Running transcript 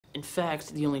In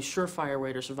fact, the only surefire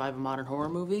way to survive a modern horror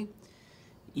movie,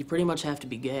 you pretty much have to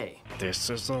be gay. This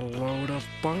is a load of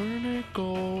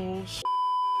barnacles.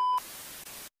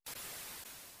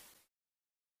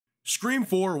 Scream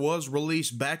 4 was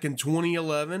released back in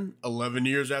 2011, 11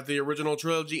 years after the original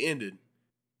trilogy ended.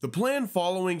 The plan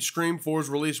following Scream 4's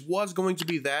release was going to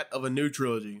be that of a new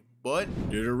trilogy, but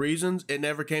due to reasons, it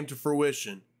never came to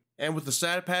fruition. And with the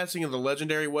sad passing of the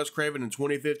legendary Wes Craven in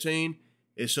 2015,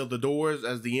 it shut the doors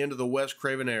as the end of the Wes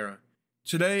Craven era.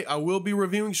 Today, I will be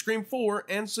reviewing Scream 4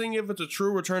 and seeing if it's a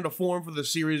true return to form for the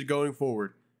series going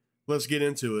forward. Let's get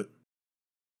into it.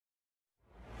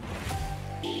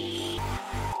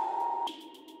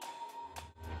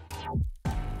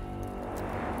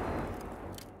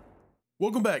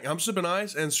 Welcome back, I'm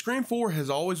Sippin and Scream 4 has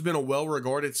always been a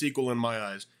well-regarded sequel in my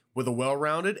eyes, with a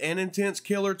well-rounded and intense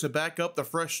killer to back up the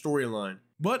fresh storyline.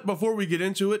 But before we get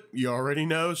into it, you already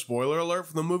know, spoiler alert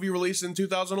for the movie released in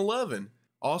 2011.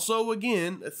 Also,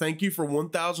 again, thank you for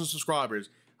 1,000 subscribers.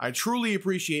 I truly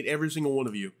appreciate every single one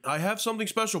of you. I have something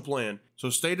special planned,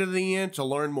 so stay to the end to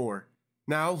learn more.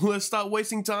 Now, let's stop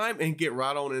wasting time and get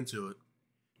right on into it.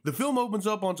 The film opens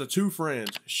up onto two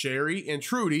friends, Sherry and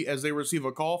Trudy, as they receive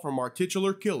a call from our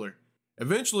titular killer.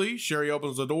 Eventually, Sherry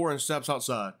opens the door and steps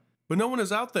outside, but no one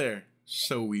is out there,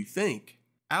 so we think.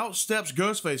 Out steps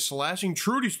Ghostface, slashing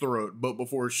Trudy's throat, but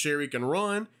before Sherry can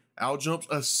run, out jumps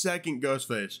a second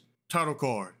Ghostface. Title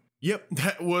card. Yep,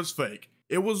 that was fake.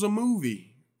 It was a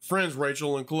movie. Friends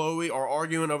Rachel and Chloe are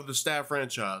arguing over the Stab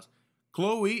franchise.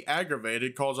 Chloe,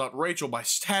 aggravated, calls out Rachel by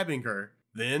stabbing her.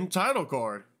 Then title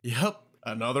card. Yep.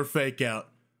 Another fake out.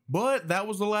 But that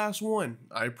was the last one,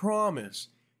 I promise.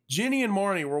 Jenny and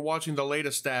Marnie were watching the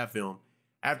latest Stab film.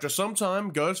 After some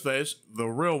time, Ghostface, the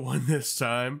real one this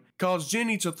time, calls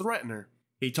Jenny to threaten her.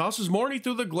 He tosses Marnie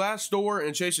through the glass door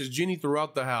and chases Jenny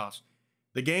throughout the house.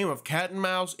 The game of cat and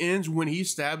mouse ends when he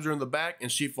stabs her in the back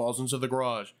and she falls into the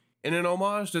garage. In an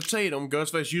homage to Tatum,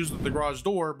 Ghostface uses the garage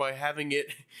door by having it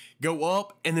go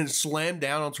up and then slam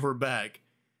down onto her back.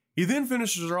 He then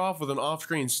finishes her off with an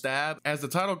off-screen stab as the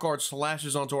title card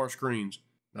slashes onto our screens.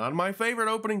 Not my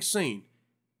favorite opening scene.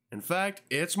 In fact,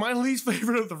 it's my least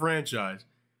favorite of the franchise.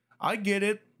 I get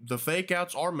it, the fake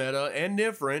outs are meta and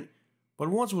different, but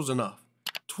once was enough.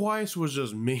 Twice was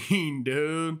just mean,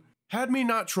 dude. Had me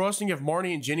not trusting if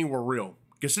Marnie and Jenny were real,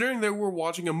 considering they were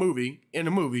watching a movie, in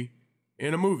a movie.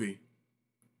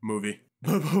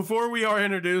 But before we are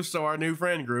introduced to our new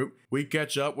friend group, we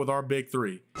catch up with our big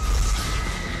three.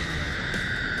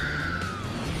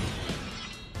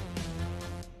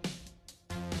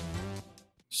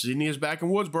 Sidney is back in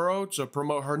Woodsboro to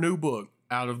promote her new book,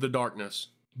 Out of the Darkness.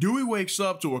 Dewey wakes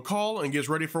up to a call and gets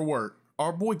ready for work.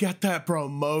 Our boy got that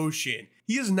promotion.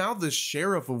 He is now the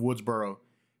sheriff of Woodsboro.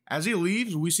 As he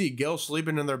leaves, we see Gail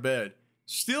sleeping in their bed,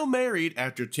 still married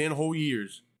after 10 whole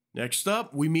years. Next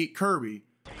up, we meet Kirby,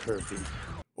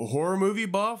 a horror movie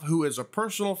buff who is a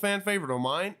personal fan favorite of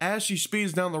mine, as she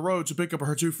speeds down the road to pick up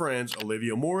her two friends,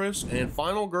 Olivia Morris and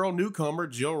final girl newcomer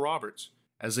Jill Roberts.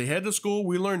 As they head to school,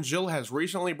 we learn Jill has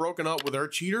recently broken up with her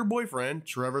cheater boyfriend,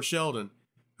 Trevor Sheldon,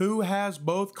 who has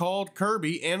both called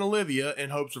Kirby and Olivia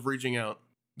in hopes of reaching out.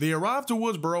 They arrive to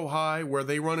Woodsboro High, where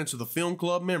they run into the film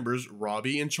club members,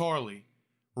 Robbie and Charlie.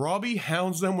 Robbie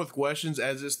hounds them with questions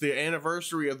as it's the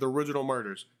anniversary of the original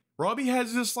murders. Robbie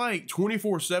has this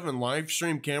 24/7 live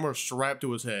stream camera strapped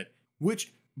to his head,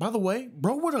 which, by the way,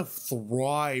 bro would have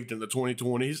thrived in the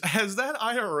 2020s, as that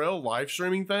IRL live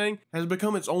streaming thing has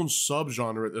become its own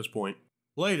subgenre at this point.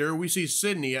 Later, we see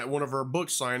Sidney at one of her book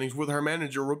signings with her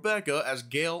manager Rebecca as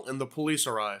Gail and the police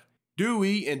arrive.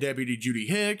 Dewey and Deputy Judy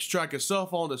Hicks track a cell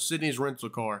phone to Sidney's rental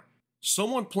car.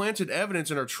 Someone planted evidence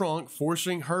in her trunk,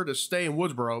 forcing her to stay in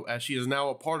Woodsboro as she is now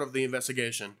a part of the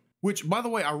investigation. Which, by the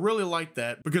way, I really like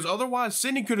that, because otherwise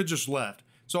Sidney could have just left.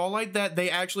 So I like that they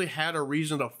actually had a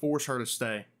reason to force her to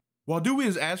stay. While Dewey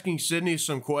is asking Sidney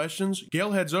some questions,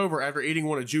 Gail heads over after eating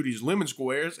one of Judy's lemon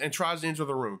squares and tries to enter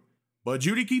the room. But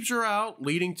Judy keeps her out,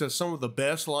 leading to some of the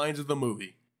best lines of the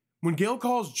movie. When Gail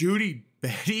calls Judy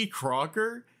Betty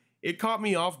Crocker, it caught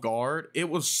me off guard. It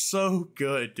was so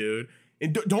good, dude.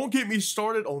 And don't get me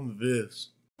started on this.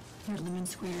 Your lemon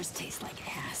squares taste like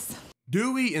ass.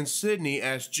 Dewey and Sidney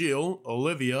ask Jill,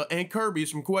 Olivia, and Kirby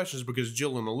some questions because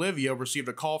Jill and Olivia received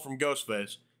a call from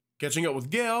Ghostface. Catching up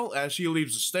with Gail, as she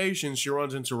leaves the station, she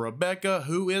runs into Rebecca,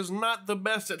 who is not the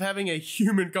best at having a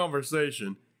human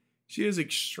conversation. She is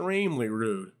extremely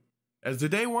rude. As the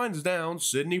day winds down,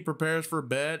 Sidney prepares for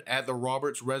bed at the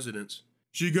Roberts residence.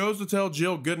 She goes to tell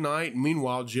Jill goodnight.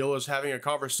 Meanwhile, Jill is having a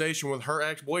conversation with her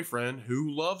ex-boyfriend, who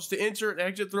loves to enter and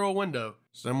exit through a window,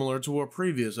 similar to a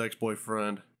previous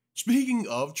ex-boyfriend. Speaking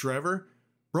of Trevor,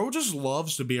 Bro just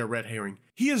loves to be a red herring.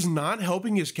 He is not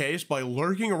helping his case by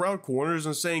lurking around corners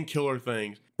and saying killer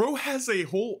things. Bro has a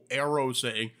whole arrow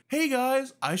saying, "Hey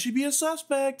guys, I should be a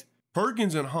suspect."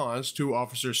 Perkins and Hans, 2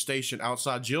 officers stationed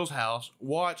outside Jill's house,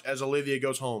 watch as Olivia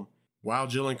goes home. While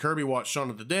Jill and Kirby watch Shaun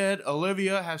of the Dead,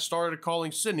 Olivia has started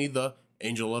calling Sidney the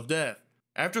Angel of Death.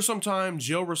 After some time,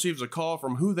 Jill receives a call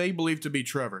from who they believe to be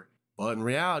Trevor, but in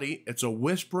reality, it's a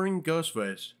whispering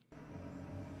Ghostface.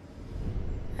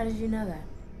 How did you know that?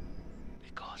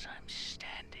 Because I'm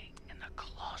standing in the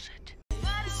closet.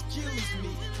 Excuse me,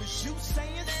 was you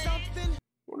saying something?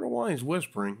 Wonder why he's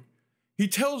whispering. He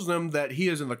tells them that he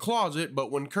is in the closet,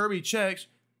 but when Kirby checks,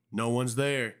 no one's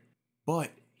there.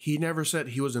 But he never said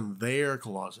he was in their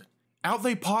closet. Out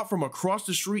they pop from across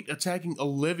the street, attacking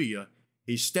Olivia.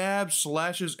 He stabs,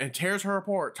 slashes, and tears her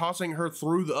apart, tossing her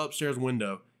through the upstairs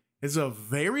window. It's a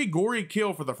very gory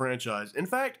kill for the franchise. In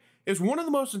fact, it's one of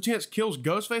the most intense kills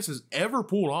Ghostface has ever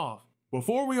pulled off.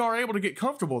 Before we are able to get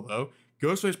comfortable though,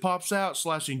 Ghostface pops out,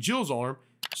 slashing Jill's arm,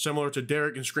 similar to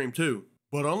Derek in Scream 2.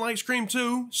 But unlike Scream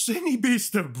 2, Sidney beats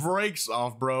the brakes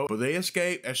off, bro, but they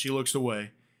escape as she looks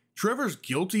away. Trevor's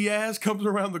guilty ass comes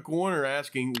around the corner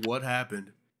asking what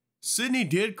happened. Sidney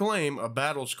did claim a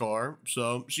battle scar,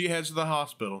 so she heads to the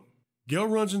hospital. Gail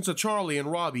runs into Charlie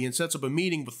and Robbie and sets up a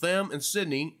meeting with them and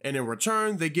Sidney, and in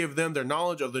return, they give them their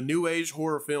knowledge of the new age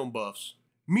horror film buffs.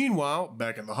 Meanwhile,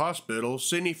 back in the hospital,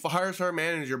 Sidney fires her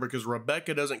manager because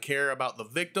Rebecca doesn't care about the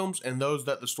victims and those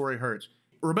that the story hurts.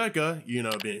 Rebecca,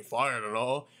 being fired and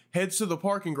all, heads to the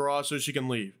parking garage so she can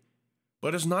leave.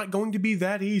 But it's not going to be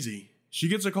that easy. She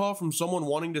gets a call from someone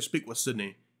wanting to speak with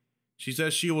Sidney. She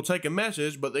says she will take a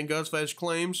message, but then Ghostface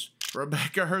claims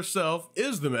Rebecca herself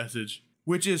is the message.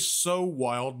 Which is so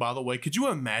wild, by the way. Could you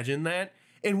imagine that?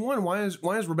 And one, why is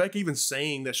Rebecca even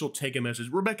saying that she'll take a message?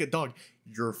 Rebecca, dog,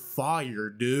 you're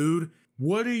fired, dude.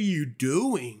 What are you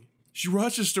doing? She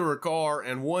rushes to her car,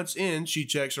 and once in, she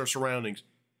checks her surroundings.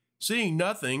 Seeing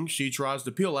nothing, she tries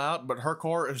to peel out, but her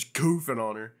car is goofing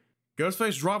on her.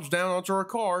 Ghostface drops down onto her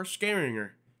car, scaring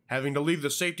her. Having to leave the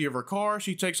safety of her car,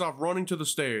 she takes off running to the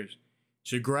stairs.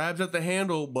 She grabs at the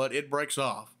handle, but it breaks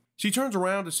off. She turns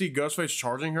around to see Ghostface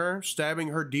charging her, stabbing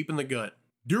her deep in the gut.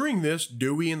 During this,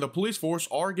 Dewey and the police force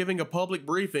are giving a public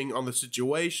briefing on the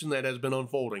situation that has been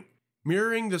unfolding.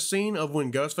 Mirroring the scene of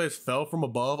when Ghostface fell from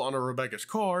above onto Rebecca's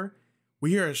car,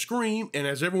 we hear a scream, and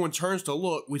as everyone turns to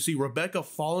look, we see Rebecca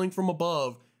falling from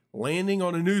above, landing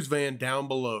on a news van down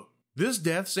below. This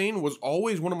death scene was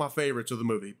always one of my favorites of the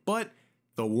movie, but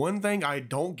the one thing I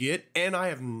don't get, and I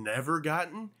have never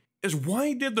gotten, is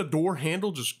why did the door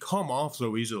handle just come off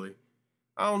so easily?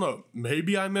 I don't know,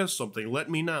 maybe I missed something, let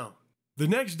me know. The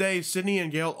next day, Sidney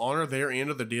and Gail honor their end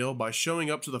of the deal by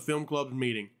showing up to the film club's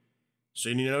meeting.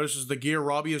 Sidney notices the gear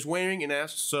Robbie is wearing and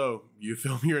asks, "So, you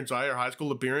film your entire high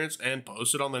school appearance and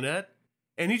post it on the net?"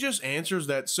 And he just answers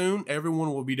that soon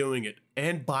everyone will be doing it.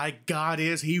 And by God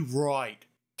is he right.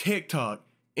 TikTok,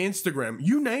 Instagram,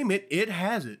 you name it, it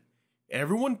has it.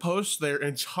 Everyone posts their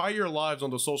entire lives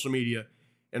onto social media,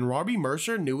 and Robbie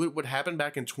Mercer knew it would happen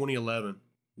back in 2011.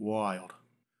 Wild.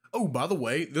 Oh, by the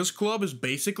way, this club is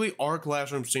basically our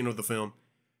classroom scene of the film.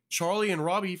 Charlie and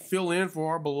Robbie fill in for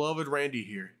our beloved Randy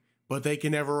here. But they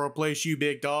can never replace you,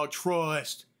 big dog,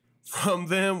 trust. From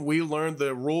them, we learned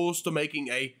the rules to making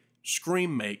a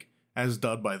Scream make, as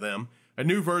dubbed by them. A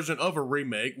new version of a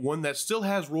remake, one that still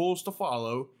has rules to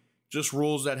follow, just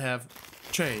rules that have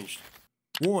changed.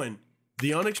 1.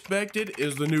 The unexpected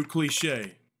is the new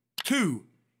cliche. 2.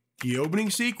 The opening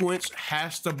sequence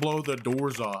has to blow the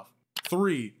doors off.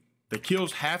 3. The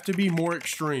kills have to be more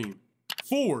extreme.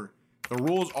 4. The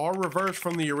rules are reversed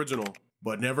from the original.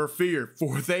 But never fear,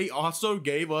 for they also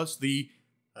gave us the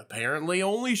apparently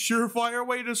only surefire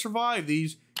way to survive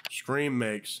these Scream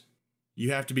makes.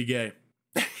 You have to be gay.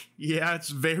 Yeah, it's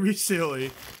very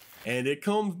silly, and it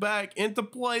comes back into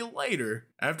play later.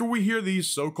 After we hear these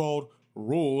so-called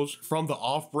rules from the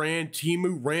off-brand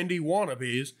Timu Randy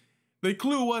wannabes, they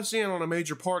clue us in on a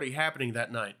major party happening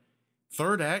that night.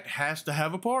 Third act has to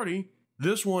have a party.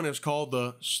 This one is called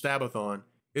the Stabathon.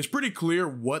 It's pretty clear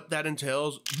what that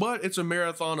entails, but it's a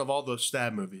marathon of all the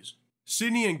stab movies.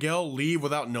 Sidney and Gail leave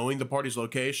without knowing the party's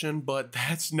location, but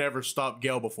that's never stopped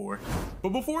Gail before.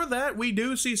 But before that, we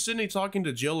do see Sidney talking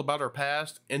to Jill about her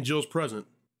past and Jill's present.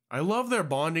 I love their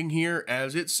bonding here,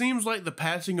 as it seems like the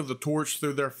passing of the torch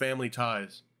through their family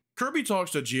ties. Kirby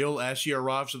talks to Jill as she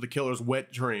arrives at the killer's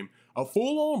wet dream, a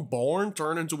full-on barn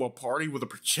turned into a party with a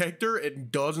projector and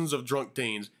dozens of drunk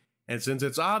teens. And since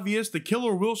it's obvious the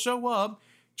killer will show up,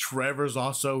 Trevor's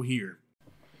also here.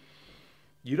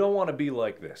 You don't want to be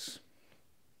like this.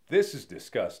 This is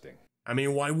disgusting. I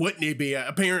mean, why wouldn't he be?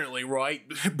 Apparently, right?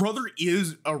 Brother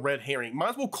is a red herring.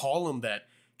 Might as well call him that.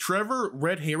 Trevor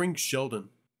Red Herring Sheldon.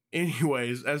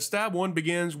 Anyways, as stab 1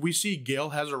 begins, we see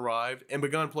Gail has arrived and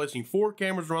begun placing 4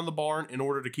 cameras around the barn in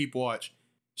order to keep watch,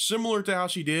 similar to how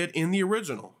she did in the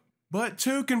original. But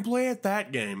 2 can play at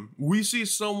that game. We see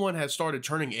someone has started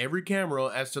turning every camera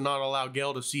as to not allow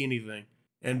Gail to see anything.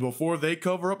 And before they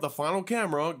cover up the final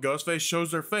camera, Ghostface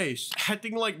shows their face,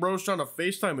 acting like bro's trying to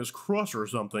FaceTime his crush or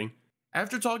something.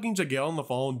 After talking to Gail on the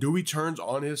phone, Dewey turns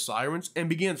on his sirens and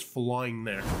begins flying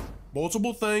there.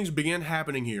 Multiple things begin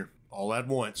happening here, all at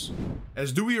once.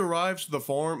 As Dewey arrives to the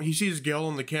farm, he sees Gail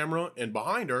on the camera, and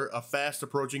behind her, a fast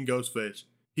approaching Ghostface.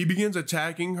 He begins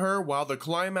attacking her while the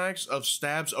climax of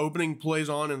Stab's opening plays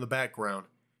on in the background.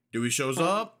 Dewey shows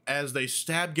up as they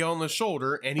stab Gail in the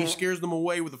shoulder, and he scares them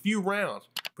away with a few rounds,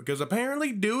 because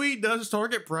apparently Dewey does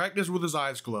target practice with his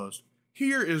eyes closed.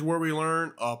 Here is where we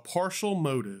learn a partial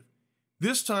motive.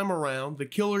 This time around, the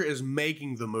killer is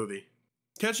making the movie.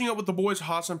 Catching up with the boys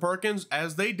Haas and Perkins,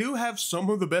 as they do have some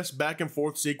of the best back and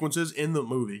forth sequences in the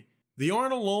movie. They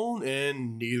aren't alone,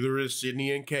 and neither is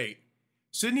Sidney and Kate.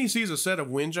 Sidney sees a set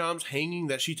of wind chimes hanging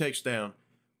that she takes down,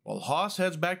 while Haas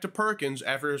heads back to Perkins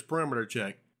after his perimeter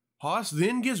check. Haas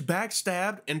then gets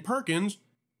backstabbed, and Perkins,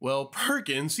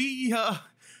 he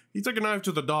took a knife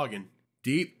to the noggin,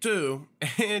 deep too,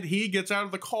 and he gets out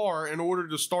of the car in order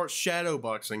to start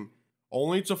shadowboxing,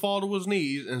 only to fall to his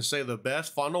knees and say the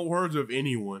best final words of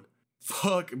anyone.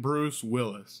 Fuck Bruce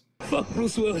Willis. Fuck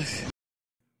Bruce Willis.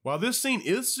 While this scene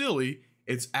is silly,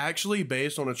 it's actually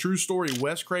based on a true story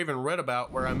Wes Craven read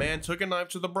about where a man took a knife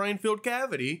to the brain-filled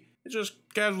cavity and just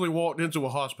casually walked into a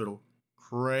hospital.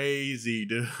 Crazy,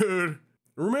 dude.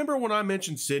 Remember when I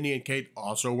mentioned Sidney and Kate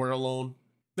also weren't alone?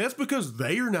 That's because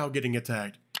they are now getting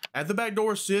attacked. At the back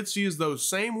door, Sid sees those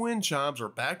same wind chimes are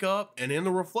back up, and in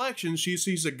the reflection, she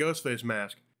sees a Ghostface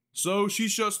mask. So she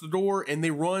shuts the door, and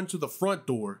they run to the front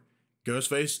door.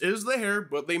 Ghostface is there,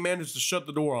 but they manage to shut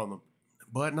the door on them.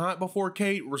 But not before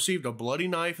Kate received a bloody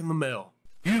knife in the mail.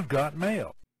 You've got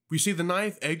mail. We see the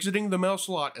knife exiting the mail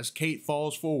slot as Kate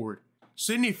falls forward.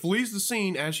 Sidney flees the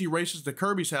scene as she races to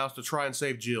Kirby's house to try and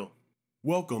save Jill.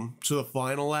 Welcome to the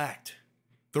final act.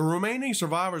 The remaining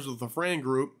survivors of the friend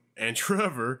group and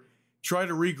Trevor try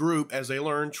to regroup as they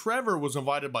learn Trevor was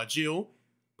invited by Jill,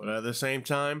 but at the same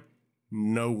time,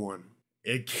 no one.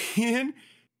 Again,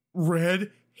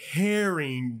 red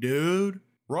herring, dude.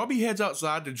 Robbie heads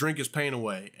outside to drink his pain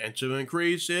away, and to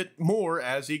increase it more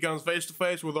as he comes face to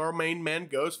face with our main man,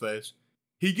 Ghostface.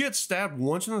 He gets stabbed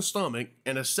once in the stomach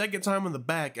and a second time in the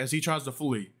back as he tries to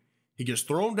flee. He gets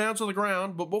thrown down to the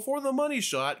ground, but before the money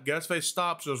shot, Ghostface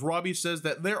stops as Robbie says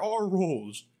that there are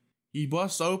rules. He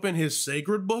busts open his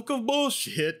sacred book of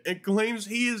bullshit and claims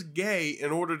he is gay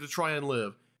in order to try and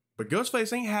live. But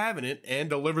Ghostface ain't having it and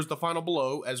delivers the final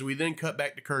blow as we then cut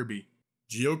back to Kirby.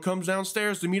 Jill comes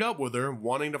downstairs to meet up with her,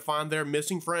 wanting to find their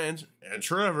missing friends, and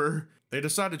Trevor. They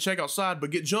decide to check outside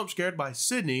but get jump scared by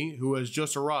Sidney, who has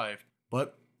just arrived.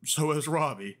 But so has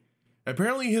Robbie.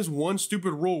 Apparently his one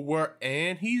stupid rule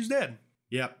and he's dead.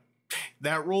 Yep,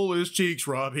 that rule is cheeks,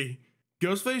 Robbie.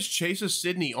 Ghostface chases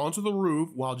Sidney onto the roof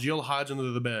while Jill hides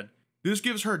under the bed. This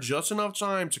gives her just enough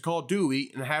time to call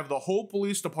Dewey and have the whole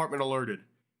police department alerted.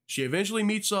 She eventually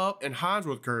meets up and hides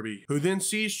with Kirby, who then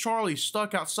sees Charlie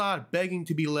stuck outside begging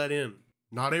to be let in.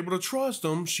 Not able to trust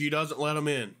him, she doesn't let him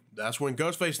in. That's when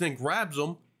Ghostface then grabs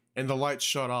him and the lights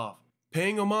shut off.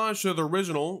 Paying homage to the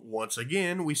original, once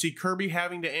again, we see Kirby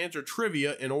having to answer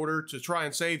trivia in order to try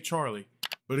and save Charlie.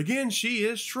 But again, she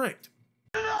is tricked.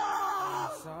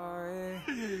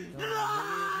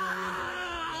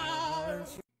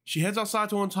 She heads outside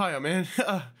to untie him, man.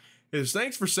 His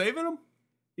thanks for saving him?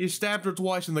 He stabbed her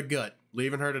twice in the gut,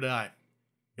 leaving her to die.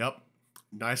 Yup,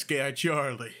 nice guy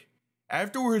Charlie.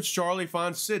 Afterwards, Charlie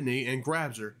finds Sidney and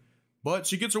grabs her, but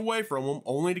she gets away from him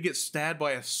only to get stabbed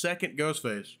by a second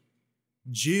Ghostface.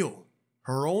 Jill,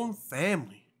 her own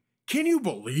family. Can you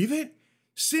believe it?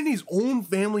 Sidney's own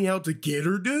family out to get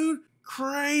her, dude?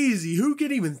 Crazy, who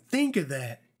could even think of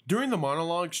that? During the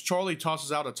monologues, Charlie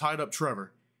tosses out a tied up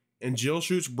Trevor, and Jill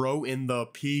shoots bro in the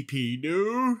PP,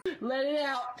 dude. Let it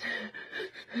out.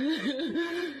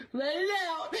 Let it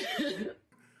out.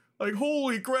 Like,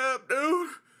 holy crap, dude.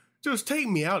 Just take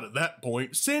me out at that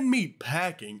point. Send me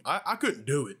packing. I couldn't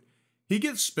do it. He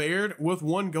gets spared with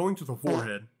one going to the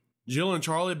forehead. Jill and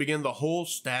Charlie begin the whole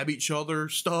stab each other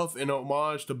stuff in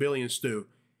homage to Billy and Stu.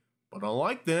 But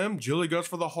unlike them, Jilly goes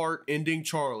for the heart, ending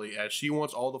Charlie as she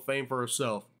wants all the fame for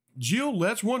herself. Jill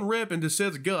lets one rip into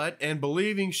Sid's gut, and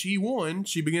believing she won,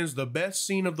 she begins the best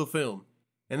scene of the film,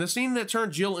 and the scene that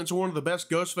turned Jill into one of the best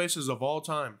Ghostfaces of all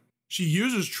time. She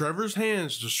uses Trevor's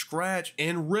hands to scratch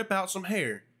and rip out some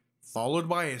hair, followed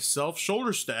by a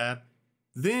self-shoulder stab.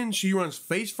 Then she runs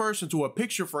face first into a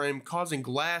picture frame, causing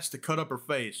glass to cut up her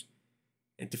face.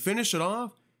 And to finish it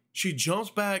off, she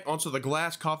jumps back onto the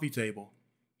glass coffee table.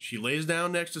 She lays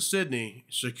down next to Sidney,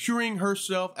 securing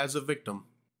herself as a victim.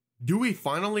 Dewey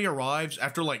finally arrives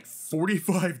after like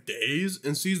 45 days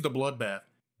and sees the bloodbath.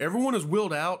 Everyone is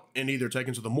wheeled out and either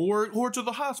taken to the morgue or to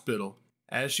the hospital.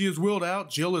 As she is wheeled out,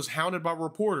 Jill is hounded by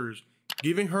reporters,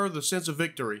 giving her the sense of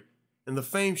victory and the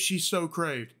fame she so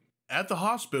craved. At the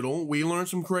hospital, we learn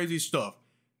some crazy stuff.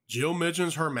 Jill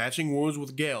mentions her matching wounds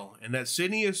with Gail and that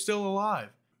Sidney is still alive.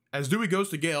 As Dewey goes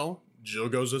to Gail, Jill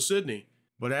goes to Sidney.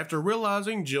 But after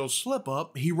realizing Jill's slip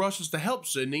up, he rushes to help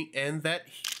Sidney, and that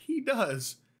he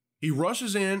does. He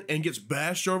rushes in and gets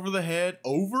bashed over the head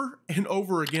over and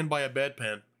over again by a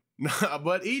bedpan.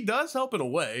 But he does help in a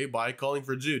way by calling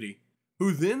for Judy,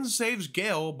 who then saves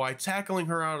Gail by tackling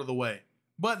her out of the way.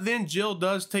 But then Jill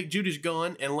does take Judy's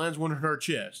gun and lands one in her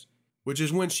chest, which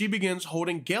is when she begins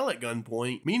holding Gail at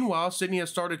gunpoint. Meanwhile, Sidney has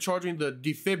started charging the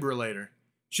defibrillator.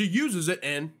 She uses it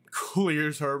and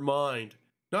clears her mind.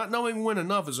 Not knowing when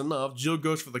enough is enough, Jill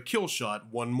goes for the kill shot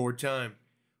one more time,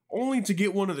 only to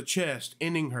get one to the chest,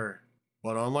 ending her.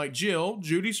 But unlike Jill,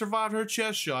 Judy survived her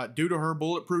chest shot due to her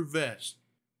bulletproof vest.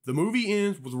 The movie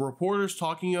ends with reporters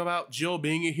talking about Jill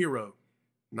being a hero,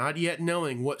 not yet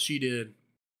knowing what she did.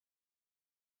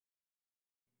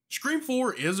 Scream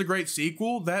 4 is a great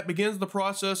sequel that begins the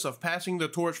process of passing the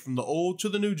torch from the old to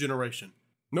the new generation.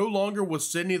 No longer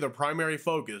was Sidney the primary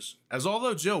focus, as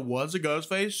although Jill was a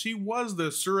Ghostface, she was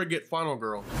the surrogate final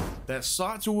girl that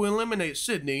sought to eliminate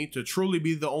Sidney to truly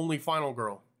be the only final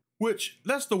girl. Which,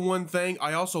 that's the one thing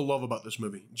I also love about this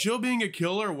movie. Jill being a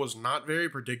killer was not very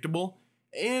predictable,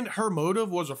 and her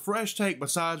motive was a fresh take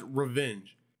besides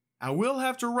revenge. I will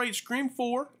have to rate Scream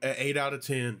 4 at 8 out of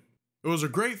 10. It was a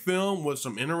great film with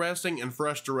some interesting and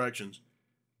fresh directions.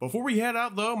 Before we head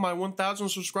out though, my 1000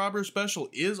 subscriber special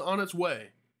is on its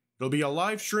way. It'll be a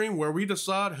live stream where we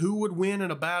decide who would win in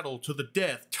a battle to the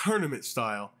death, tournament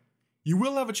style. You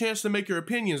will have a chance to make your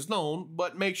opinions known,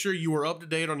 but make sure you are up to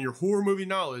date on your horror movie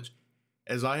knowledge,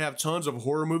 as I have tons of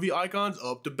horror movie icons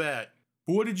up to bat.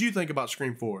 But what did you think about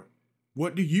Scream 4?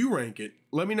 What do you rank it?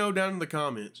 Let me know down in the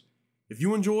comments. If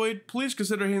you enjoyed, please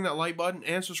consider hitting that like button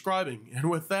and subscribing.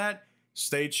 And with that,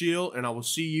 stay chill, and I will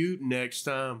see you next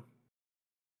time.